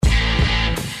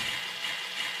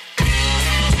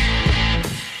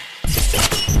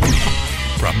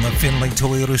From the Finley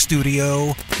Toyota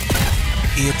studio,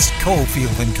 it's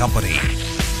Cofield and Company.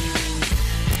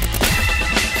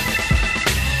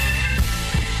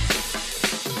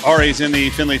 Ari's in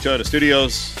the Finley Toyota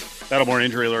studios. Battleborn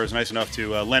Injury Lawyer is nice enough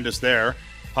to lend us their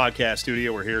podcast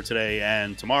studio. We're here today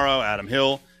and tomorrow. Adam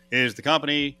Hill is the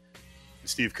company.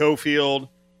 Steve Cofield.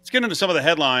 Let's get into some of the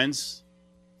headlines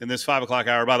in this 5 o'clock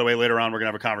hour. By the way, later on, we're going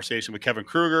to have a conversation with Kevin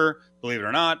Kruger. Believe it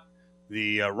or not,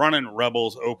 the Runnin'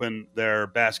 Rebels open their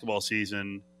basketball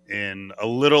season in a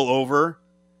little over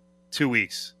 2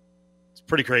 weeks. It's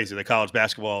pretty crazy that college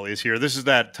basketball is here. This is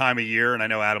that time of year, and I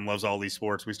know Adam loves all these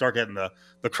sports. We start getting the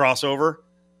crossover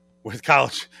with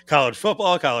college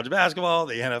football, college basketball,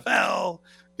 the NFL.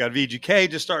 Got VGK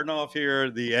just starting off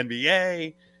here, the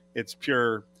NBA. It's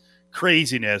pure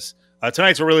craziness.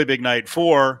 Tonight's a really big night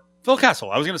for Phil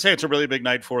Kessel. I was going to say it's a really big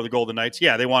night for the Golden Knights.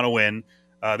 Yeah, they want to win.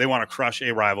 They want to crush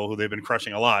a rival who they've been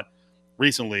crushing a lot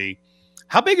recently.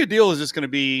 How big a deal is this going to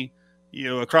be,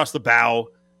 across the bow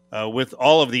with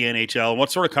all of the NHL? And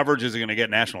what sort of coverage is it going to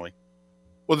get nationally?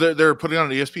 Well, they're putting it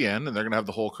on ESPN, and they're going to have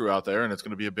the whole crew out there, and it's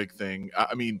going to be a big thing.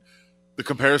 I mean, the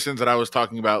comparisons that I was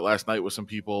talking about last night with some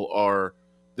people are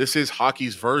this is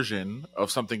hockey's version of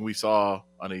something we saw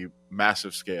on a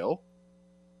massive scale,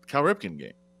 the Cal Ripken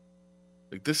game.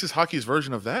 Like, this is hockey's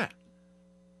version of that.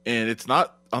 And it's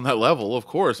not on that level, of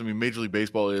course. I mean, Major League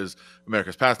Baseball is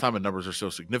America's pastime, and numbers are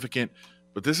so significant.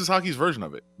 But this is hockey's version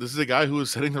of it. This is a guy who is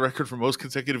setting the record for most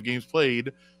consecutive games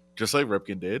played, just like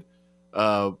Ripken did.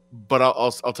 But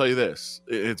I'll tell you this: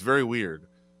 it's very weird.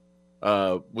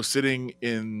 Was sitting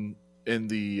in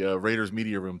the Raiders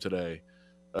media room today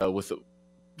with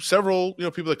several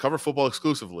people that cover football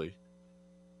exclusively,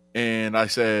 and I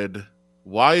said,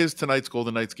 "Why is tonight's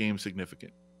Golden Knights game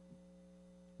significant?"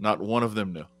 Not one of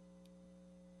them knew.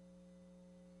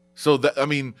 So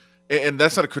and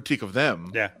that's not a critique of them.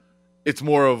 Yeah, it's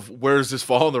more of where does this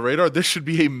fall on the radar? This should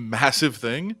be a massive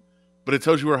thing. But it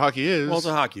tells you where hockey is. Well, it's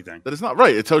a hockey thing. That it's not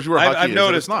right. It tells you where hockey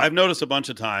is. It's not. I've noticed a bunch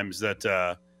of times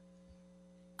that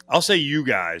I'll say you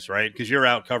guys, right? Because you're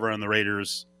out covering the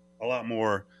Raiders a lot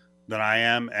more than I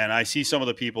am. And I see some of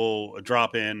the people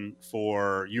drop in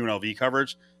for UNLV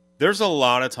coverage. There's a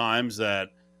lot of times that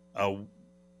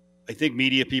I think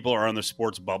media people are on the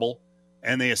sports bubble.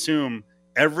 And they assume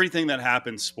everything that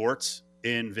happens sports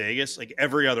in Vegas, like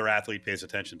every other athlete pays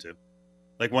attention to.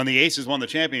 Like when the Aces won the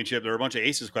championship, there were a bunch of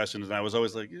Aces questions, and I was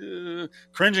always like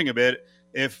cringing a bit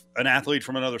if an athlete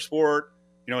from another sport,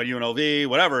 at UNLV,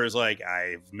 whatever, is like,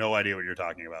 I have no idea what you're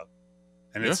talking about.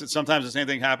 And it's sometimes the same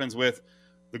thing happens with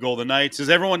the Golden Knights. Does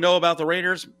everyone know about the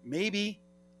Raiders? Maybe.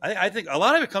 I think a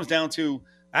lot of it comes down to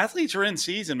athletes are in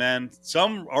season, man.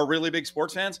 Some are really big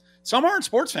sports fans. Some aren't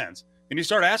sports fans. And you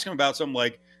start asking them about some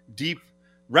like deep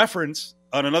reference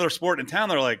on another sport in town.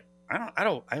 They're like, I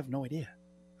have no idea.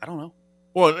 I don't know.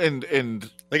 Well, and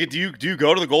like, do you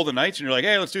go to the Golden Knights and you're like,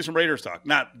 hey, let's do some Raiders talk?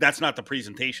 That's not the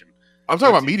presentation. I'm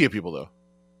talking about media people, though.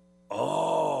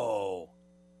 Oh,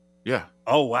 yeah.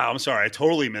 Oh, wow. I'm sorry, I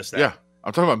totally missed that. Yeah,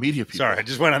 I'm talking about media people. Sorry, I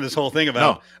just went on this whole thing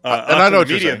about and I know what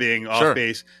media you're saying. being off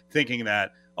base, thinking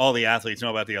that all the athletes know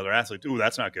about the other athletes. Ooh,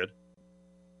 that's not good.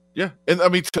 Yeah, and I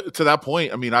mean to that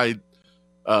point, I mean I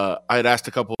had asked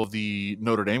a couple of the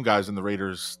Notre Dame guys in the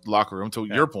Raiders locker room to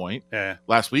your point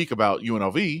last week about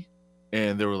UNLV.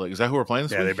 And they were like, "Is that who we're playing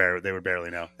this week?" Yeah, they would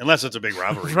barely know, unless it's a big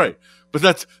rivalry, right?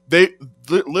 But they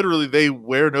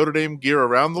wear Notre Dame gear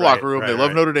around the locker room. They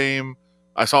love Notre Dame.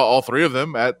 I saw all three of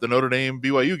them at the Notre Dame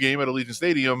BYU game at Allegiant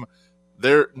Stadium.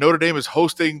 Notre Dame is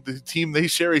hosting the team they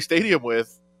share a stadium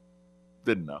with.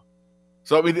 Didn't know.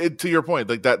 So I mean, to your point,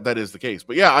 like that is the case.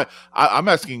 But yeah, I'm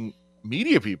asking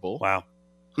media people, wow,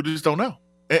 who just don't know.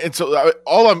 And so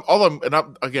I'm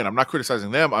not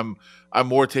criticizing them. I'm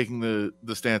more taking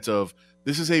the stance of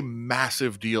this is a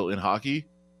massive deal in hockey,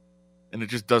 and it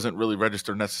just doesn't really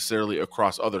register necessarily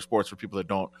across other sports for people that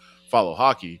don't follow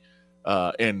hockey.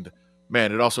 And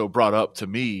man, it also brought up to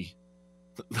me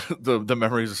the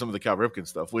memories of some of the Cal Ripken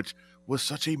stuff, which was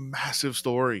such a massive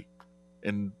story.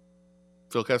 And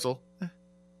Phil Kessel,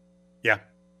 yeah,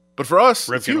 but for us,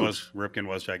 Ripken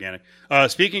was gigantic.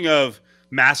 Speaking of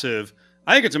massive.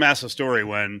 I think it's a massive story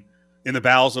when in the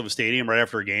bowels of a stadium right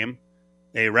after a game,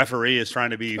 a referee is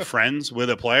trying to be friends with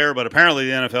a player, but apparently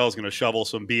the NFL is going to shovel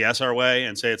some BS our way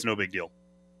and say it's no big deal.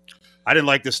 I didn't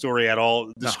like this story at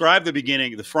all. Describe the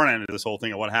beginning, the front end of this whole thing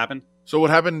and what happened. So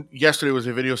what happened yesterday was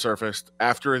a video surfaced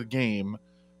after a game.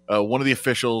 One of the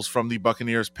officials from the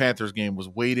Buccaneers-Panthers game was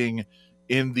waiting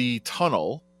in the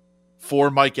tunnel for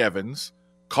Mike Evans,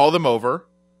 called him over,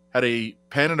 had a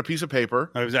pen and a piece of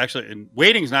paper. I was actually, and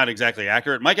waiting's not exactly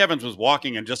accurate. Mike Evans was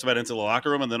walking and just about into the locker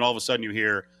room, and then all of a sudden you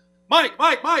hear, Mike,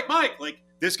 like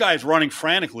this guy's running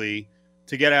frantically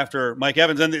to get after Mike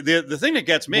Evans. And the thing that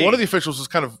gets me, one of the officials was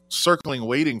kind of circling,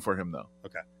 waiting for him, though.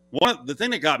 Okay, the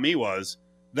thing that got me was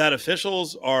that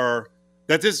officials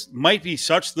that this might be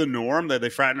such the norm that they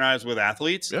fraternize with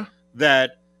athletes. Yeah.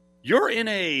 That you're in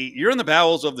the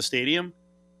bowels of the stadium.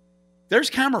 There's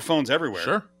camera phones everywhere.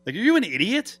 Sure. Like, are you an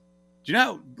idiot? Do you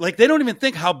know, like, they don't even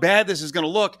think how bad this is going to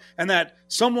look, and that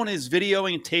someone is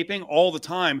videoing and taping all the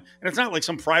time, and it's not like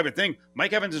some private thing.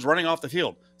 Mike Evans is running off the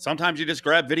field. Sometimes you just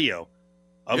grab video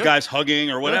of guys hugging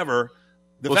or whatever.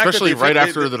 Yeah. Especially right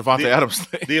after the Devontae Adams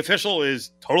thing. The official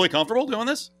is totally comfortable doing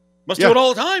this. Must do it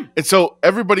all the time. And so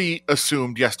everybody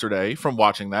assumed yesterday from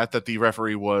watching that the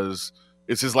referee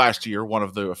it's his last year, one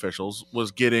of the officials,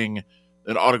 was getting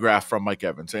an autograph from Mike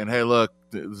Evans saying, hey, look,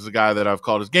 this is a guy that I've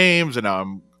called his games, and now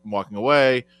I'm walking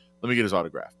away. Let me get his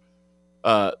autograph.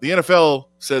 The NFL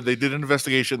said they did an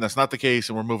investigation. That's not the case,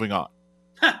 and we're moving on.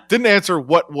 Didn't answer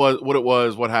what it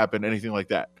was, what happened, anything like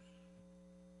that.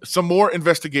 Some more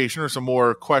investigation or some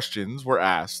more questions were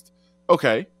asked.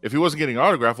 Okay, if he wasn't getting an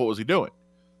autograph, what was he doing?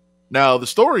 Now, the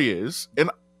story is, and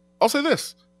I'll say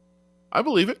this, I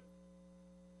believe it.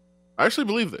 I actually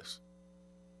believe this,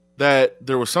 that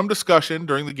there was some discussion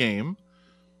during the game.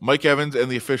 Mike Evans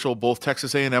and the official, both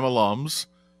Texas A&M alums.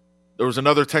 There was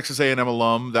another Texas A&M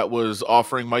alum that was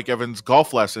offering Mike Evans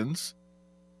golf lessons,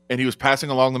 and he was passing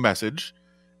along the message.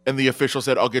 And the official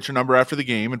said, I'll get your number after the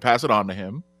game and pass it on to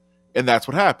him. And that's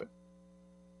what happened.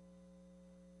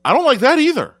 I don't like that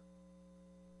either.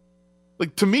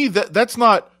 Like, to me, that's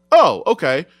not, oh,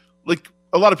 okay. Like,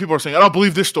 a lot of people are saying, I don't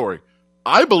believe this story.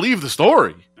 I believe the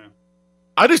story. Yeah.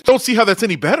 I just don't see how that's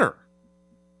any better.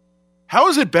 How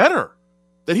is it better?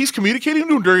 That he's communicating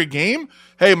to him during a game?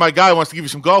 Hey, my guy wants to give you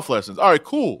some golf lessons. All right,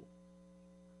 cool.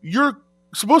 You're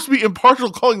supposed to be impartial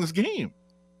calling this game.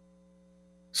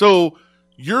 So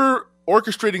you're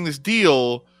orchestrating this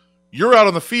deal. You're out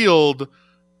on the field.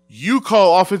 You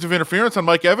call offensive interference on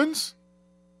Mike Evans?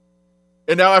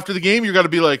 And now after the game, you got to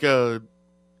be like,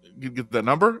 get that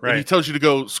number? Right. And he tells you to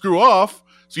go screw off,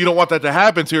 so you don't want that to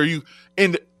happen. So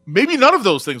and maybe none of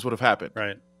those things would have happened.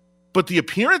 Right. But the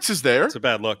appearance is there. It's a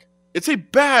bad look. It's a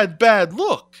bad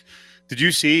look. Did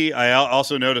you see? I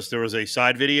also noticed there was a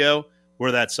side video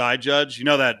where that side judge,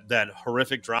 that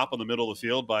horrific drop on the middle of the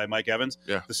field by Mike Evans.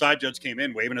 Yeah. The side judge came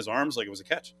in waving his arms like it was a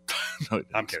catch. No,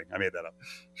 I'm kidding. I made that up.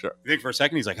 Sure. You think for a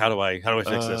second he's like, how do I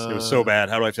fix this? It was so bad.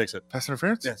 How do I fix it? Pass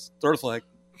interference? Yes. Throw the flag.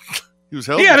 He was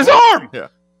held. He had his arm. Yeah.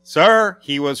 Sir,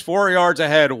 he was 4 yards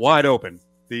ahead, wide open.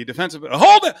 The defensive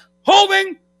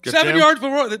holding Get 7 jammed. yards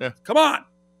before. Yeah. Come on.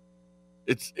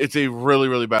 It's a really,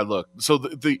 really bad look. So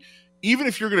the even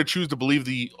if you're going to choose to believe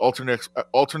the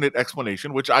alternate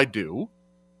explanation, which I do,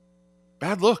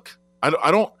 bad look. I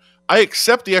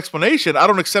accept the explanation. I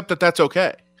don't accept that that's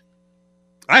okay.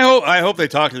 I hope they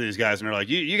talk to these guys and they're like,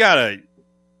 you gotta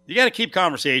keep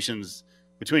conversations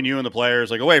between you and the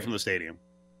players like away from the stadium.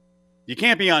 You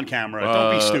can't be on camera.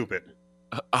 Don't be stupid.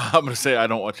 I'm going to say I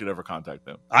don't want you to ever contact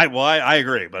them. I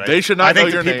agree, but they should not know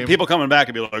your name. name. People coming back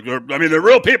and be like, I mean, they're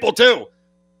real people too.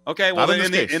 Okay, well,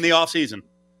 in the off season,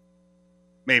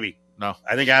 maybe. No,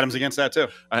 I think Adam's against that too.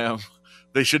 I am.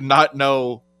 They should not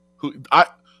know who.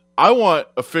 I want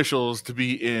officials to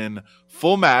be in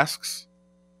full masks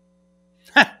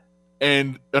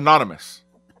and anonymous,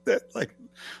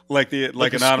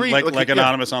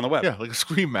 anonymous on the web. Yeah, like a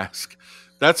scream mask.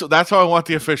 That's how I want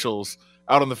the officials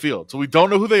out on the field. So we don't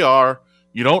know who they are.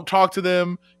 You don't talk to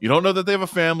them. You don't know that they have a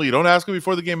family. You don't ask them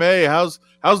before the game, hey, how's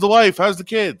the wife? How's the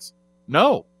kids?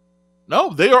 No,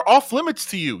 they are off limits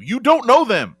to you. You don't know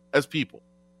them as people.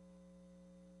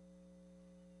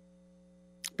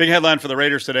 Big headline for the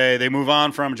Raiders today. They move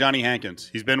on from Johnny Hankins.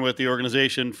 He's been with the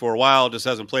organization for a while, just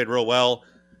hasn't played real well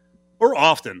or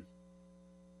often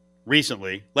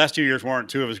recently. Last 2 years weren't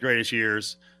two of his greatest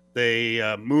years.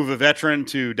 They move a veteran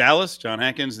to Dallas, John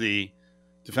Hankins, the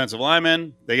defensive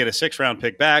lineman. They get a 6th-round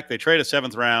pick back. They trade a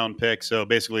 7th-round pick, so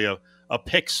basically a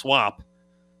pick swap.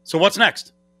 So what's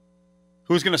next?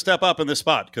 Who's going to step up in this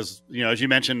spot? Because, as you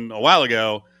mentioned a while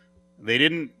ago, they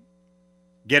didn't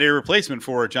get a replacement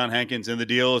for John Hankins in the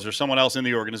deal. Is there someone else in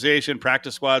the organization,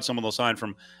 practice squad, someone they'll sign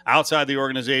from outside the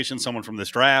organization, someone from this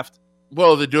draft?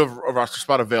 Well, they do have a roster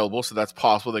spot available, so that's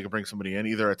possible. They can bring somebody in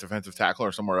either at defensive tackle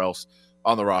or somewhere else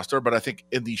on the roster. But I think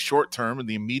in the short term, in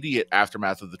the immediate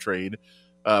aftermath of the trade,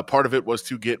 part of it was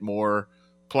to get more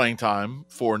playing time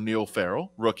for Neil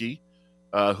Farrell, rookie,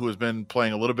 who has been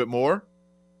playing a little bit more.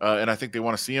 And I think they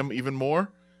want to see him even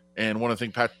more. And one of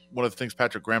the things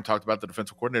Patrick Graham talked about, the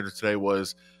defensive coordinator today,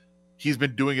 was he's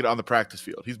been doing it on the practice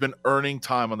field. He's been earning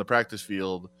time on the practice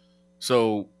field.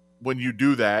 So when you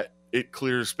do that, it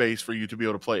clears space for you to be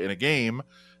able to play in a game,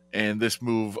 and this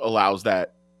move allows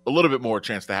that a little bit more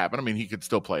chance to happen. I mean, he could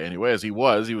still play anyway, as he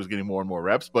was getting more and more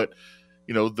reps, but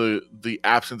the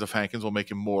absence of Hankins will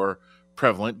make him more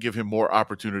prevalent, give him more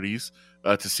opportunities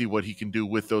to see what he can do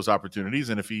with those opportunities,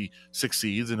 and if he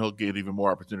succeeds, then he'll get even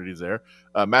more opportunities there.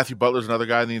 Matthew Butler's another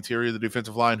guy in the interior of the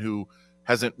defensive line who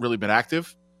hasn't really been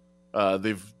active.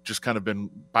 They've just kind of been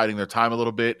biding their time a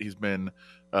little bit. He's been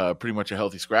pretty much a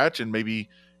healthy scratch, and maybe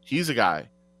he's a guy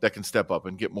that can step up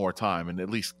and get more time and at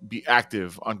least be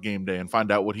active on game day and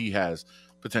find out what he has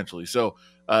potentially. So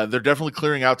they're definitely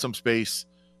clearing out some space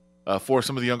for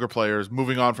some of the younger players,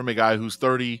 moving on from a guy who's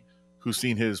 30, who's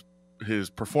seen his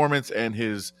performance and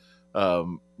his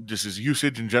just his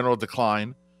usage in general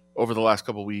decline over the last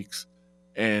couple of weeks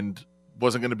and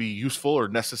wasn't going to be useful or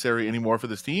necessary anymore for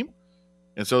this team.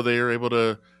 And so they are able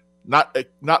to not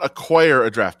acquire a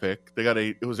draft pick.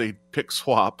 It was a pick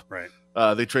swap. Right.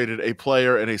 They traded a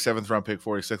player and a 7th round pick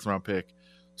for a 6th round pick.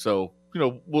 So,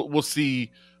 we'll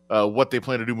see what they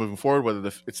plan to do moving forward,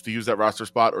 whether it's to use that roster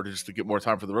spot or just to get more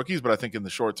time for the rookies. But I think in the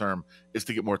short term, it's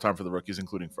to get more time for the rookies,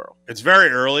 including Ferrell. It's very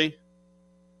early,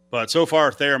 but so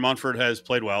far Thayer Munford has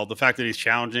played well. The fact that he's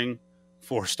challenging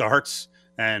for starts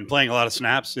and playing a lot of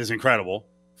snaps is incredible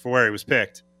for where he was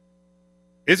picked.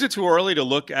 Is it too early to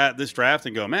look at this draft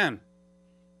and go, man,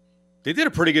 they did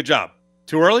a pretty good job?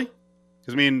 Too early?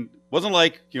 Because, it wasn't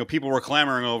like, people were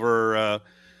clamoring over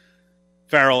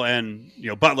Ferrell and,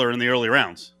 Butler in the early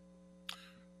rounds.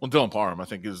 Well, Dylan Parham, I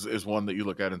think, is one that you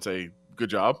look at and say,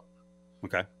 good job.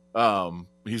 Okay.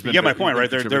 He's been. You get my point, right?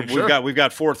 Sure. We've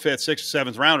got 4th, 5th, 6th,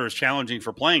 7th rounders challenging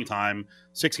for playing time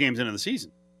 6 games into the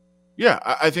season. Yeah,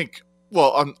 I think,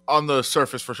 well, on the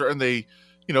surface for sure. And they,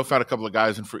 found a couple of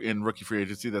guys in rookie free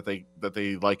agency that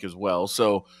they like as well.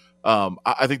 So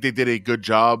I think they did a good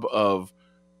job of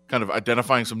kind of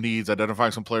identifying some needs,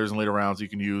 identifying some players in later rounds you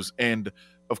can use, and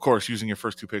of course using your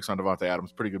first 2 picks on Devontae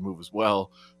Adams, pretty good move as well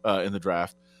in the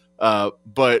draft.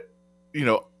 But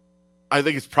I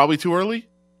think it's probably too early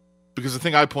because the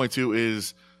thing I point to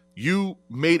is you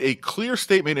made a clear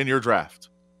statement in your draft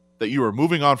that you were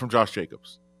moving on from Josh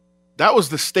Jacobs. That was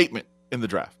the statement in the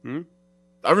draft. Mm-hmm.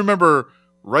 I remember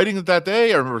writing it that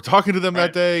day. I remember talking to them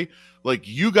that day. Like,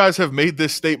 you guys have made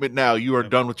this statement now. You are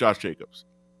done with Josh Jacobs.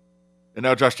 And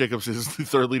now Josh Jacobs is the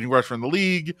 3rd leading rusher in the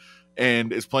league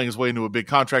and is playing his way into a big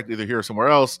contract either here or somewhere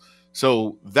else.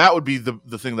 So that would be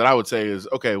the thing that I would say is,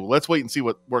 okay, well, let's wait and see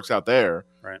what works out there.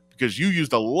 Right. Because you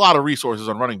used a lot of resources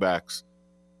on running backs,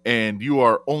 and you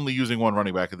are only using one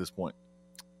running back at this point.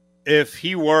 If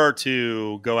he were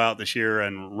to go out this year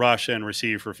and rush and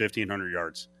receive for 1,500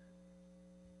 yards,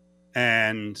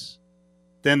 and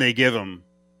then they give him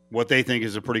what they think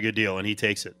is a pretty good deal, and he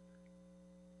takes it,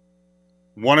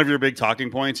 one of your big talking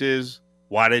points is,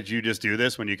 why did you just do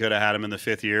this when you could have had him in the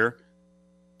 5th year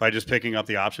by just picking up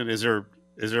the option? Is there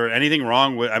anything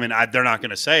wrong with, they're not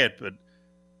going to say it, but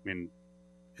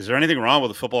is there anything wrong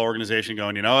with the football organization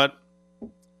going, you know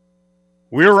what?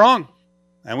 We were wrong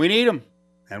and we need him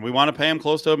and we want to pay him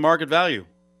close to market value.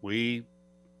 We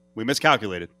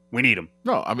miscalculated. We need him.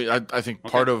 No, I think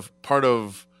part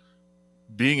of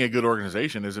being a good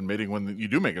organization is admitting when you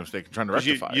do make a mistake and trying to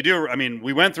rectify it.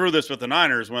 We went through this with the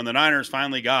Niners. When the Niners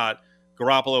finally got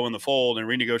Garoppolo in the fold and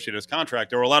renegotiated his contract,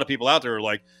 there were a lot of people out there who were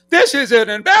like, this is an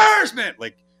embarrassment.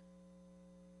 Like,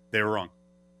 they were wrong.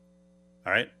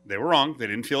 All right? They were wrong. They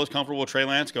didn't feel as comfortable with Trey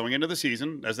Lance going into the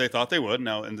season as they thought they would.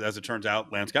 Now, and as it turns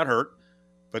out, Lance got hurt.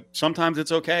 But sometimes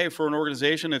it's okay for an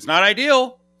organization. It's not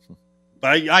ideal.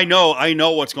 But I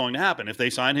know what's going to happen. If they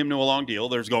sign him to a long deal,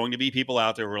 there's going to be people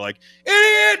out there who are like,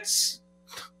 idiots!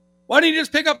 Why didn't you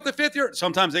just pick up the 5th year?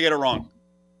 Sometimes they get it wrong.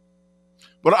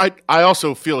 But I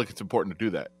also feel like it's important to do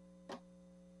that.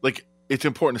 Like, it's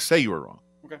important to say you were wrong.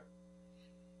 Okay.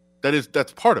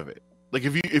 That's part of it. Like,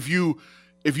 if you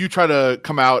try to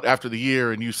come out after the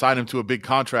year and you sign him to a big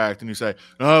contract and you say,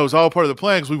 no, it was all part of the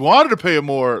plan because we wanted to pay him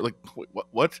more. Like,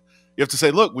 what? You have to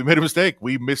say, look, we made a mistake.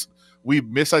 We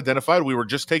misidentified. We were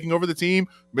just taking over the team,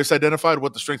 misidentified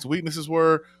what the strengths and weaknesses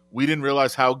were. We didn't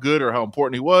realize how good or how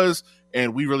important he was,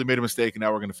 and we really made a mistake, and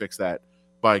now we're going to fix that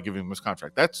by giving him his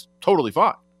contract. That's totally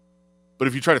fine. But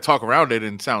if you try to talk around it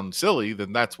and sound silly,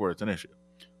 then that's where it's an issue.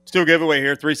 Let's do a giveaway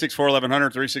here,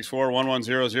 364-1100,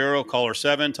 364-1100, caller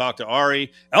 7, talk to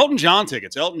Ari. Elton John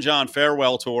tickets, Elton John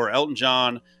Farewell Tour, Elton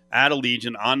John at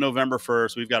Allegiant on November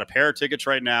 1st. We've got a pair of tickets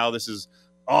right now. This is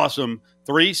awesome.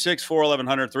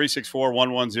 364-1100,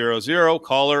 364-1100,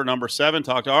 caller number 7,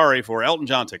 talk to Ari for Elton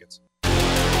John tickets.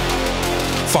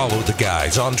 Follow the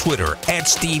guys on Twitter at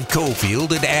Steve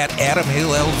Cofield and at Adam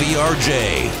Hill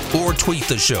LVRJ, or tweet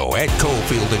the show at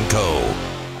Cofield & Co.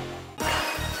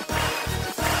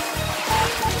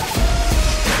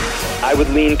 I would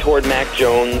lean toward Mac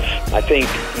Jones. I think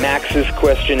Max's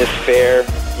question is fair.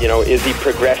 You know, is he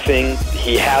progressing?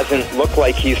 He hasn't looked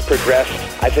like he's progressed.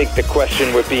 I think the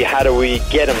question would be, how do we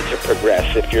get him to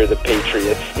progress if you're the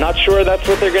Patriots? Not sure that's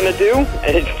what they're going to do.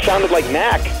 And it sounded like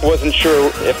Mac wasn't sure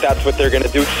if that's what they're going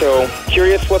to do. So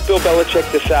curious what Bill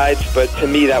Belichick decides, but to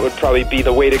me that would probably be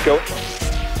the way to go.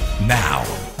 Now,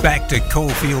 back to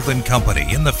Cofield and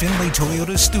Company in the Findlay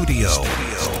Toyota studio.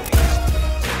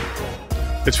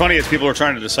 It's funny as people are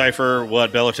trying to decipher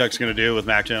what Belichick's going to do with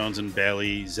Mac Jones and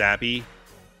Bailey Zappi.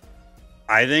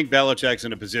 I think Belichick's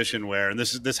in a position where, and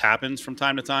this happens from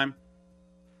time to time.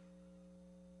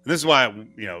 And this is why,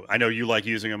 I know you like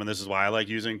using them, and this is why I like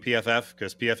using PFF,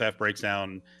 because PFF breaks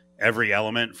down every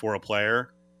element for a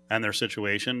player and their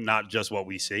situation, not just what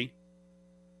we see.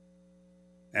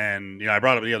 And, I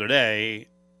brought up the other day,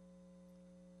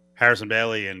 Harrison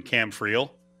Bailey and Cam Friel.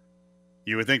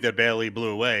 You would think that Bailey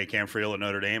blew away Cam Friel at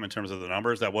Notre Dame in terms of the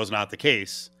numbers. That was not the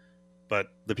case. But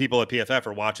the people at PFF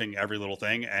are watching every little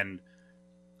thing, and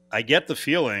I get the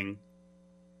feeling,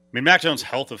 Mac Jones'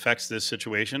 health affects this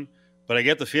situation, but I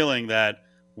get the feeling that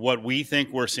what we think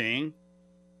we're seeing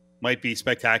might be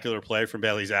spectacular play from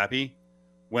Bailey Zappi.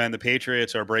 When the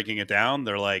Patriots are breaking it down,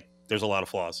 they're like, there's a lot of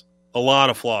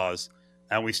flaws,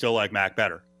 and we still like Mac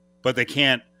better. But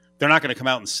they're not going to come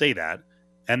out and say that.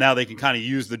 And now they can kind of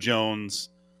use the Jones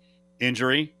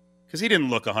injury, because he didn't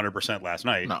look 100% last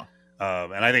night. No.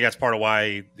 And I think that's part of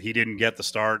why he didn't get the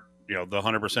start, the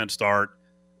 100% start.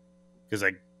 Because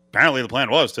apparently the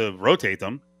plan was to rotate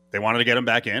them. They wanted to get him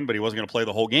back in, but he wasn't going to play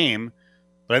the whole game.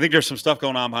 But I think there's some stuff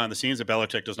going on behind the scenes that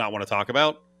Belichick does not want to talk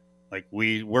about. Like,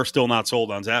 we're still not sold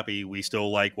on Zappi. We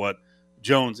still like what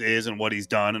Jones is and what he's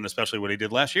done, and especially what he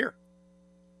did last year.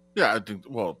 Yeah, I think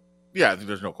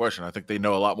there's no question. I think they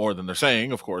know a lot more than they're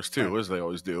saying, of course, too, as they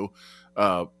always do.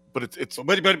 But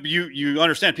you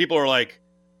understand, people are like,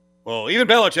 well, even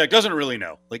Belichick doesn't really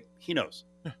know. Like, he knows.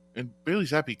 Yeah. And Bailey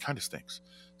Zappi kind of stinks.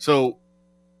 So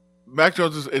Mac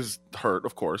Jones is hurt,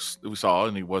 of course, we saw,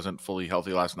 and he wasn't fully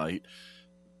healthy last night.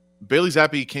 Bailey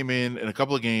Zappi came in a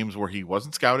couple of games where he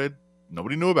wasn't scouted,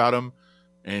 nobody knew about him,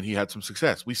 and he had some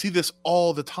success. We see this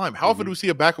all the time. How often do we see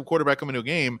a backup quarterback come into a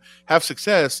game, have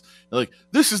success, and like,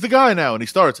 this is the guy now, and he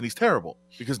starts, and he's terrible,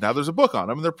 because now there's a book on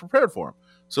him, and they're prepared for him.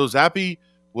 So Zappi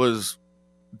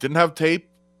didn't have tape.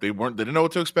 They didn't know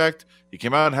what to expect. He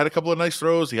came out and had a couple of nice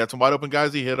throws. He had some wide open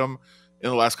guys. He hit them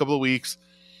in the last couple of weeks.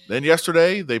 Then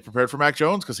yesterday, they prepared for Mac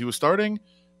Jones because he was starting.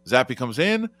 Zappi comes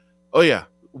in. Oh, yeah,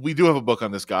 we do have a book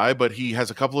on this guy, but he has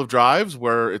a couple of drives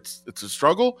where it's a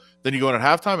struggle. Then you go in at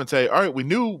halftime and say, all right, we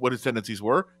knew what his tendencies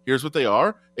were. Here's what they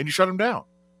are. And you shut him down.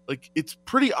 Like, it's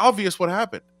pretty obvious what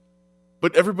happened.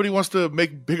 But everybody wants to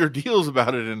make bigger deals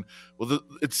about it. And,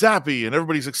 it's Zappi, and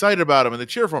everybody's excited about him, and they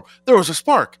cheer for him. There was a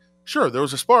spark. Sure, there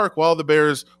was a spark while the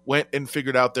Bears went and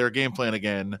figured out their game plan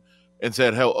again and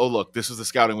said, oh, look, this is the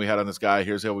scouting we had on this guy.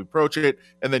 Here's how we approach it.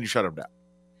 And then you shut him down.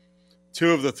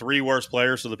 Two of the three worst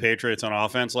players for the Patriots on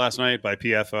offense last night by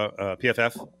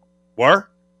PFF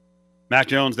were Mac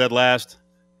Jones, dead last,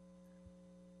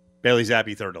 Bailey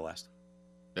Zappi, third to last.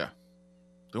 Yeah.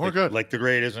 They weren't good. Like, the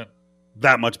grade isn't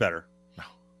that much better.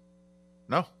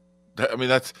 No. I mean,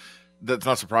 that's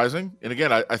not surprising. And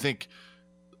again, I think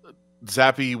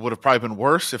Zappi would have probably been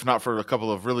worse if not for a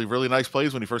couple of really, really nice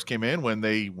plays when he first came in when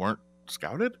they weren't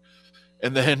scouted.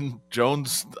 And then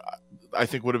Jones, I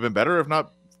think, would have been better if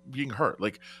not being hurt.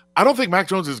 Like, I don't think Mac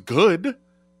Jones is good.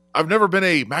 I've never been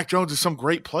a Mac Jones is some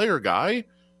great player guy,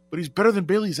 but he's better than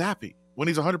Bailey Zappi when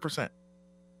he's 100%.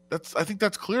 I think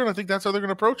that's clear, and I think that's how they're going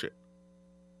to approach it.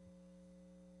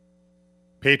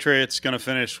 Patriots going to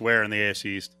finish where in the AFC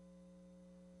East?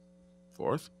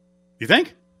 Fourth. You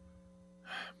think?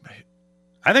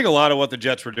 I think a lot of what the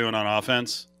Jets were doing on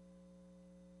offense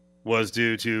was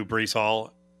due to Breece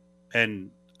Hall, and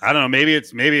I don't know. Maybe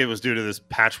it was due to this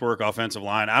patchwork offensive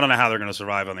line. I don't know how they're going to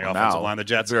survive on the offensive line. The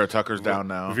Jets. Vera Tucker's down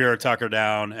now. Vera Tucker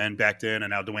down, and Becton, and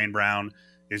now Dwayne Brown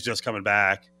is just coming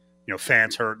back.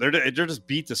 Fans hurt. They're just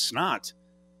beat to snot.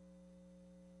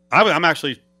 I'm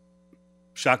actually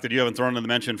shocked that you haven't thrown in the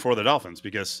mention for the Dolphins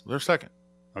because they're second.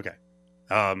 Okay.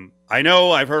 I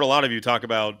know I've heard a lot of you talk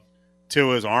about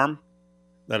Tua's arm,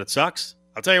 that it sucks.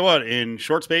 I'll tell you what, in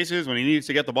short spaces, when he needs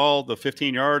to get the ball the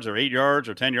 15 yards or 8 yards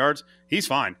or 10 yards, he's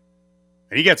fine.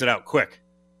 And he gets it out quick.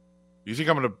 You think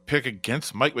I'm going to pick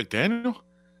against Mike McDaniel?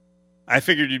 I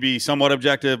figured you'd be somewhat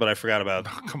objective, but I forgot about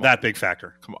that big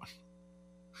factor. Come on.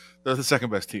 They're the second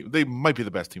best team. They might be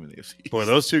the best team in the AFC. Boy,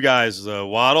 those two guys,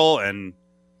 Waddle, and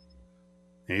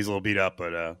he's a little beat up,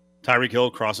 but Tyreek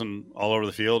Hill crossing all over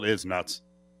the field is nuts.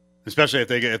 Especially if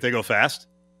they go fast.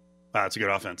 Wow, it's a good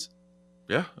offense.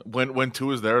 Yeah, when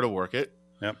Tua's there to work it,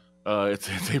 Yep. It's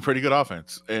a pretty good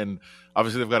offense. And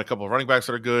obviously they've got a couple of running backs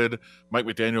that are good. Mike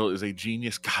McDaniel is a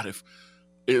genius. God,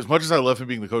 as much as I love him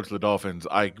being the coach of the Dolphins,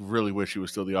 I really wish he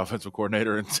was still the offensive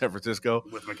coordinator in San Francisco.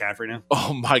 With McCaffrey now?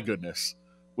 Oh, my goodness.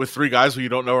 With 3 guys who you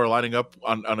don't know are lining up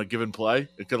on a given play,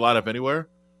 it could line up anywhere.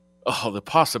 Oh, the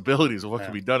possibilities of what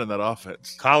can be done in that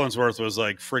offense. Collinsworth was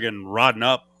like friggin' rodding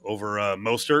up over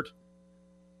Mostert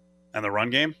and the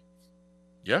run game.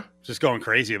 Yeah. Just going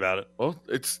crazy about it. Well,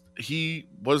 he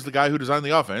was the guy who designed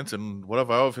the offense, and what have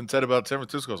I often said about San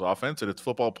Francisco's offense, and it's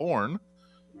football porn.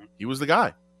 He was the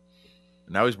guy.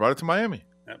 And now he's brought it to Miami.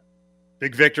 Yep.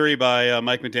 Big victory by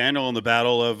Mike McDaniel in the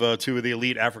battle of 2 of the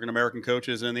elite African-American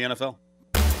coaches in the NFL.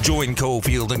 Join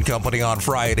Cofield and Company on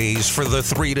Fridays for the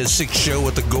 3 to 6 show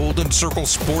at the Golden Circle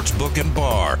Sportsbook and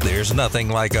Bar. There's nothing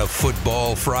like a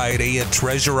football Friday at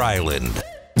Treasure Island.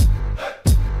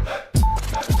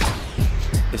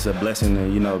 It's a blessing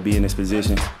to, be in this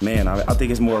position. Man, I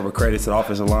think it's more of a credit to the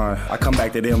offensive line. I come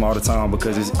back to them all the time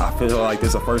because I feel like this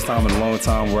is the first time in a long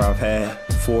time where I've had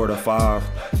 4 to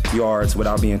 5 yards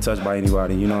without being touched by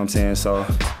anybody, you know what I'm saying? So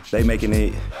they making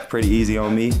it pretty easy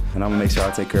on me, and I'm going to make sure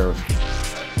I take care of it.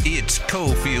 It's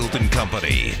Cofield and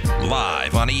Company,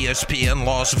 live on ESPN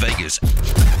Las Vegas.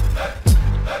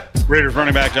 Raiders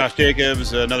running back Josh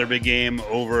Jacobs, another big game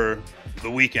over the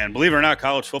weekend. Believe it or not,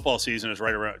 college football season is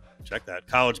right around. Check that.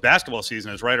 College basketball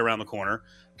season is right around the corner.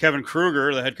 Kevin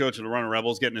Kruger, the head coach of the Running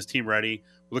Rebels, getting his team ready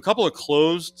with a couple of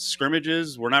closed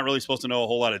scrimmages. We're not really supposed to know a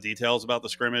whole lot of details about the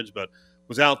scrimmage, but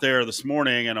was out there this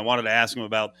morning, and I wanted to ask him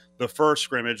about the first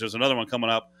scrimmage. There's another one coming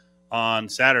up on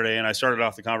Saturday, and I started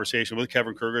off the conversation with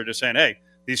Kevin Kruger just saying, hey,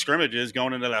 these scrimmages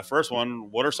going into that first one,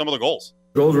 what are some of the goals?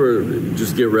 Goals were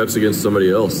just get reps against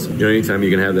somebody else. Anytime you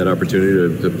can have that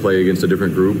opportunity to play against a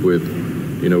different group with,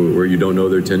 where you don't know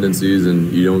their tendencies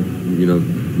and you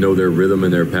don't, know their rhythm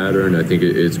and their pattern, I think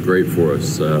it's great for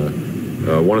us.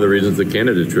 One of the reasons the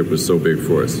Canada trip was so big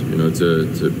for us,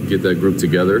 to get that group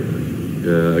together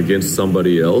against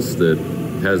somebody else that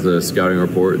has a scouting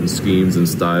report and schemes and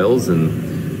styles,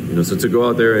 and so to go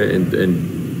out there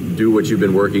and do what you've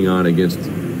been working on against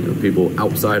people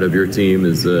outside of your team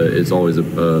is always a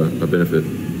benefit.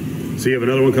 So you have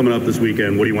another one coming up this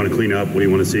weekend. What do you want to clean up? What do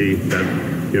you want to see that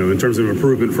in terms of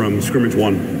improvement from scrimmage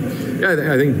 1?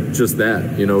 Yeah, I think just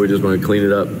that. We just want to clean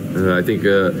it up. I think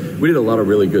we did a lot of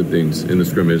really good things in the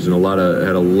scrimmage, and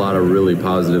had a lot of really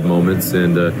positive moments.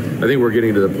 And I think we're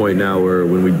getting to the point now where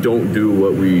when we don't do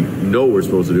what we know we're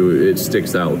supposed to do, it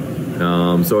sticks out.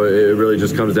 So it really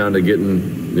just comes down to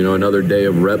getting another day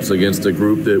of reps against a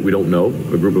group that we don't know,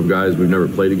 a group of guys we've never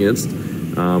played against.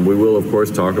 We will, of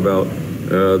course, talk about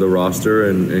the roster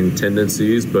and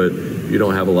tendencies, but you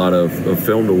don't have a lot of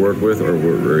film to work with,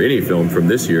 or any film from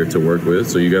this year to work with.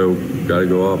 So you got to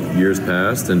go off years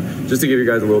past, and just to give you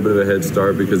guys a little bit of a head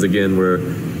start, because again, we're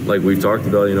like we've talked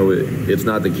about, it's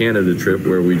not the Canada trip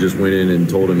where we just went in and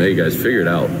told them, hey guys, figure it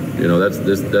out.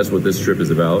 That's what this trip is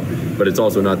about. But it's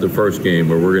also not the first game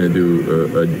where we're going to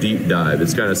do a deep dive.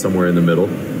 It's kind of somewhere in the middle.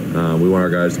 We want our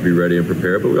guys to be ready and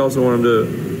prepared, but we also want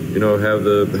them to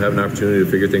have an opportunity to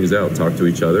figure things out, talk to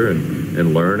each other,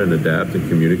 and learn and adapt and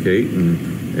communicate,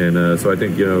 and so I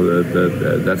think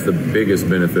that's the biggest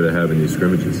benefit of having these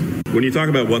scrimmages. When you talk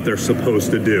about what they're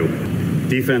supposed to do,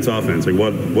 defense, offense, like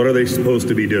what are they supposed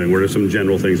to be doing? What are some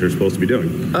general things they're supposed to be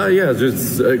doing?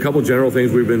 Just a couple general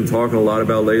things we've been talking a lot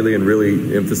about lately, and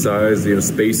really emphasize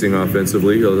spacing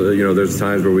offensively. There's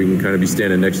times where we can kind of be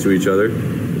standing next to each other.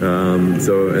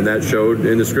 And that showed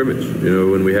in the scrimmage.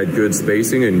 When we had good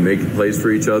spacing and making plays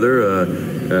for each other,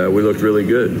 we looked really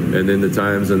good. And then the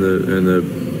times and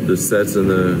the sets and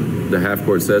the half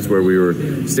court sets where we were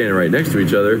standing right next to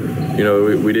each other,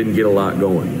 we didn't get a lot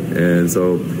going. And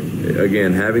so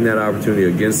again, having that opportunity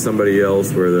against somebody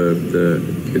else where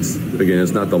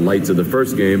it's not the lights of the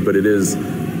first game, but it is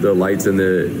the lights and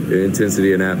the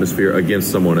intensity and atmosphere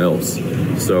against someone else.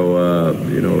 So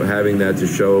having that to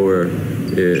show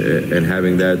and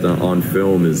having that on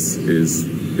film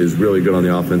is really good on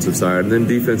the offensive side. And then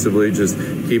defensively, just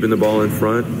keeping the ball in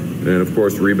front, and of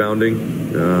course rebounding.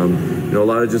 A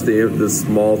lot of just the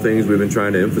small things we've been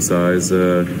trying to emphasize.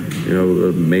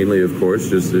 Mainly, of course,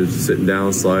 just sitting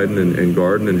down, sliding, and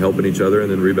guarding, and helping each other,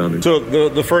 and then rebounding. So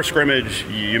the first scrimmage,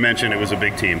 you mentioned it was a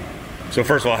big team. So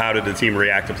first of all, how did the team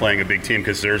react to playing a big team?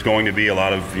 Because there's going to be a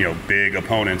lot of big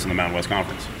opponents in the Mountain West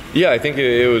Conference. Yeah, I think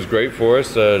it was great for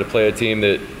us to play a team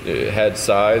that had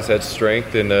size, had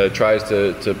strength, and tries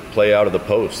to play out of the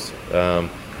post.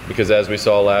 because as we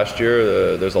saw last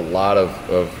year, there's a lot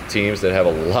of teams that have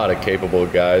a lot of capable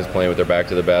guys playing with their back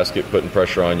to the basket, putting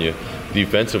pressure on you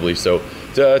defensively. So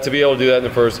to be able to do that in the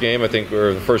first game, I think,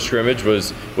 or the first scrimmage,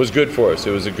 was good for us.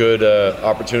 It was a good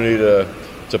opportunity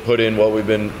to put in what we've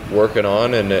been working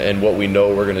on and what we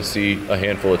know we're going to see a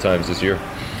handful of times this year.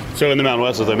 So in the Mountain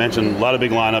West, as I mentioned, a lot of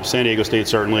big lineups. San Diego State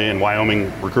certainly, and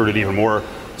Wyoming recruited even more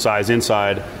size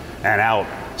inside and out.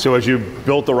 So as you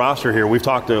built the roster here, we've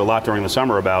talked a lot during the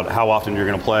summer about how often you're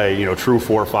going to play, true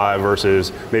 4-5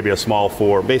 versus maybe a small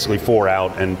 4, basically 4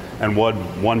 out and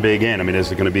one big in. I mean,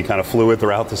 is it going to be kind of fluid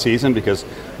throughout the season? Because,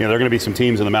 there are going to be some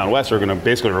teams in the Mountain West that are going to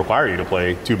basically require you to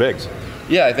play 2 bigs.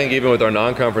 Yeah, I think even with our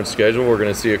non-conference schedule, we're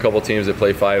going to see a couple teams that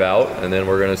play 5 out, and then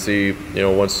we're going to see,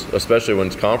 once, especially when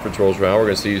conference rolls around,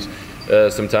 we're going to see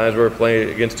some times we're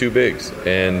playing against 2 bigs.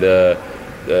 And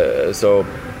so,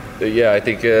 I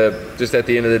think just at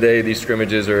the end of the day, these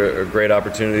scrimmages are a great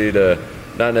opportunity to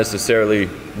not necessarily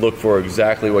look for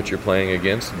exactly what you're playing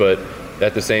against, but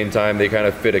at the same time, they kind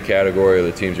of fit a category of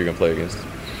the teams you're going to play against.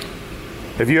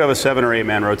 If you have a 7 or 8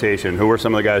 man rotation, who are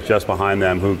some of the guys just behind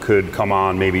them who could come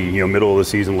on maybe middle of the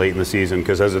season, late in the season?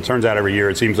 Because as it turns out every year,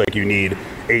 it seems like you need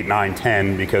 8, 9,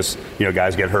 10 because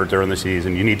guys get hurt during the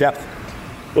season. You need depth.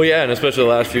 Well, yeah, and especially the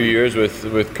last few years with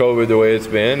COVID the way it's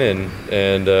been,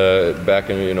 and back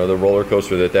in the roller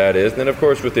coaster that is, and then of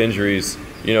course with injuries,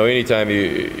 anytime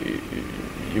you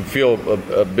feel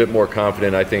a bit more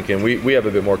confident, I think, and we have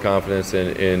a bit more confidence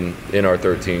in our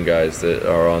 13 guys that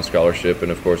are on scholarship,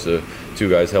 and of course the 2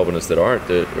 guys helping us that aren't,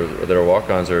 that are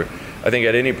walk-ons. Or I think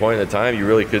at any point in the time you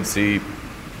really could see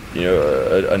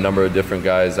a number of different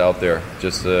guys out there,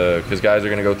 just because guys are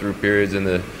going to go through periods in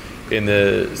the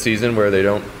season where they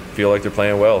don't feel like they're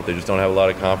playing well. They just don't have a lot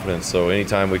of confidence. So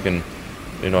anytime we can,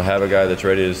 have a guy that's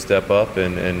ready to step up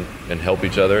and help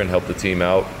each other and help the team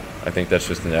out, I think that's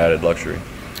just an added luxury.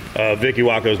 Vic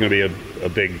Iwako is going to be a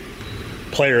big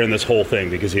player in this whole thing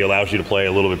because he allows you to play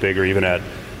a little bit bigger even at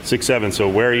 6'7". So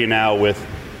where are you now with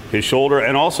his shoulder,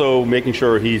 and also making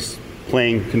sure he's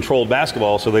playing controlled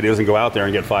basketball so that he doesn't go out there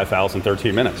and get 5 fouls in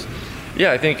 13 minutes?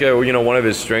 Yeah, I think one of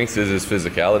his strengths is his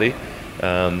physicality.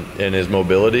 And his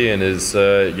mobility, and his he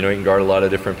can guard a lot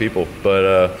of different people.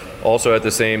 But also at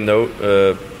the same note,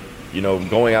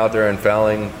 going out there and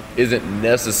fouling isn't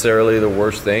necessarily the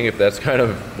worst thing if that's kind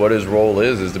of what his role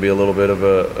is to be a little bit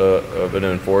of an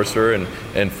enforcer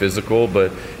and physical.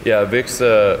 But yeah, Vic's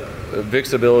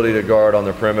ability to guard on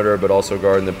the perimeter, but also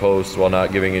guard in the post while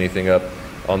not giving anything up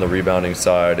on the rebounding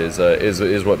side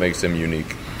is what makes him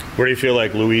unique. Where do you feel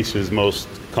like Luis is most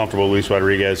comfortable? Luis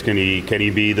Rodriguez, can he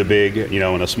be the big, in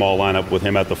a small lineup with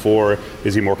him at the 4?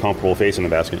 Is he more comfortable facing the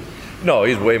basket? No,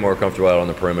 he's way more comfortable out on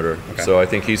the perimeter. Okay. So I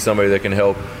think he's somebody that can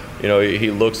help. He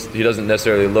doesn't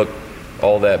necessarily look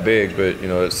all that big, but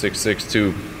at 6'6",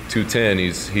 210,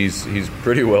 he's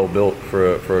pretty well built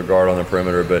for a guard on the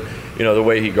perimeter. But the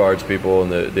way he guards people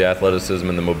and the athleticism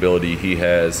and the mobility he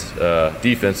has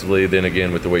defensively, then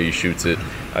again with the way he shoots it,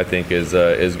 I think is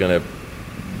going to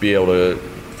be able to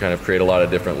kind of create a lot of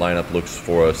different lineup looks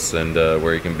for us, and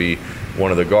where he can be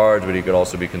one of the guards, but he could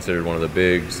also be considered one of the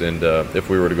bigs. And if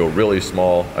we were to go really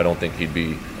small, I don't think he'd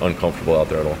be uncomfortable out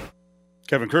there at all.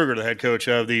 Kevin Kruger, the head coach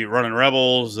of the Runnin'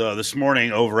 Rebels, this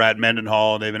morning over at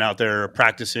Mendenhall. They've been out there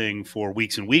practicing for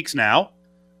weeks and weeks now.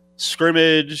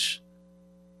 Scrimmage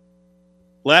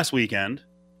last weekend.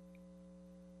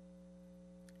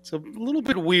 It's a little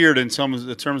bit weird in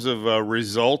terms of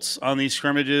results on these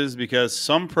scrimmages, because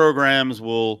some programs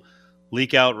will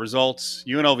leak out results.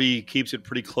 UNLV keeps it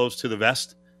pretty close to the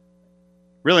vest.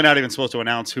 Really not even supposed to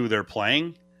announce who they're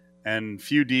playing, and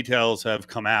few details have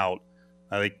come out.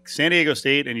 Like San Diego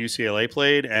State and UCLA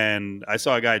played, and I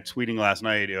saw a guy tweeting last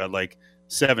night who had like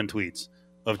 7 tweets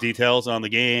of details on the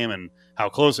game and how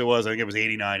close it was. I think it was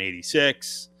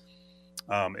 89-86.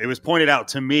 It was pointed out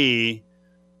to me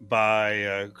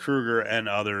by Kruger and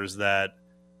others that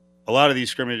a lot of these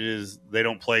scrimmages, they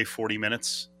don't play 40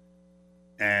 minutes,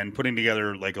 and putting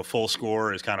together like a full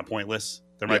score is kind of pointless.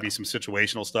 There might be some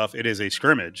situational stuff. It is a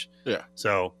scrimmage. Yeah.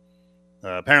 So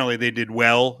apparently they did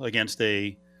well against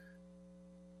a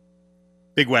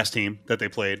Big West team that they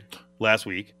played last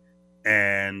week,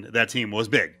 and that team was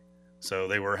big. So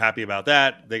they were happy about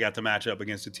that. They got to match up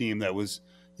against a team that was,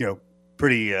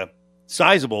 pretty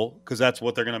sizable, because that's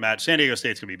what they're going to match. San Diego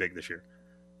State's going to be big this year.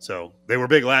 So they were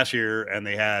big last year, and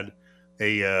they had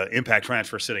a impact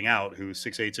transfer sitting out who's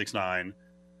 6'8", 6'9".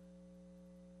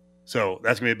 So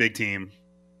that's going to be a big team.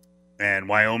 And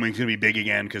Wyoming's going to be big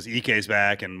again because Ike's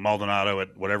back, and Maldonado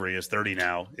at whatever he is, 30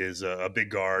 now, is a big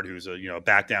guard who's a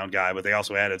back down guy. But they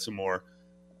also added some more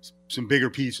some bigger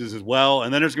pieces as well.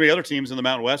 And then there's going to be other teams in the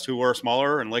Mountain West who are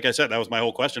smaller. And like I said, that was my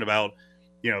whole question about,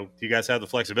 do you guys have the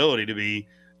flexibility to be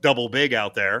double big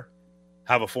out there,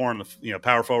 have a four in the,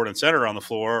 power forward and center on the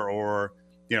floor, or,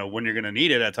 when you're going to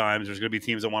need it at times, there's going to be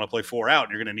teams that want to play four out,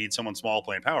 and you're going to need someone small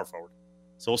playing power forward.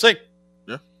 So we'll see.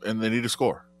 Yeah, and they need to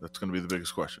score. That's going to be the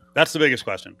biggest question. That's the biggest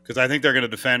question, because I think they're going to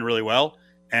defend really well.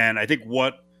 And I think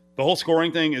what the whole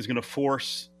scoring thing is going to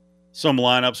force some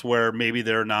lineups where maybe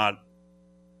they're not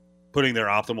putting their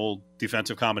optimal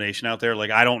defensive combination out there.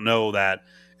 Like, I don't know that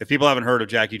if people haven't heard of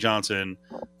Jackie Johnson,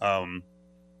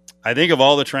 I think of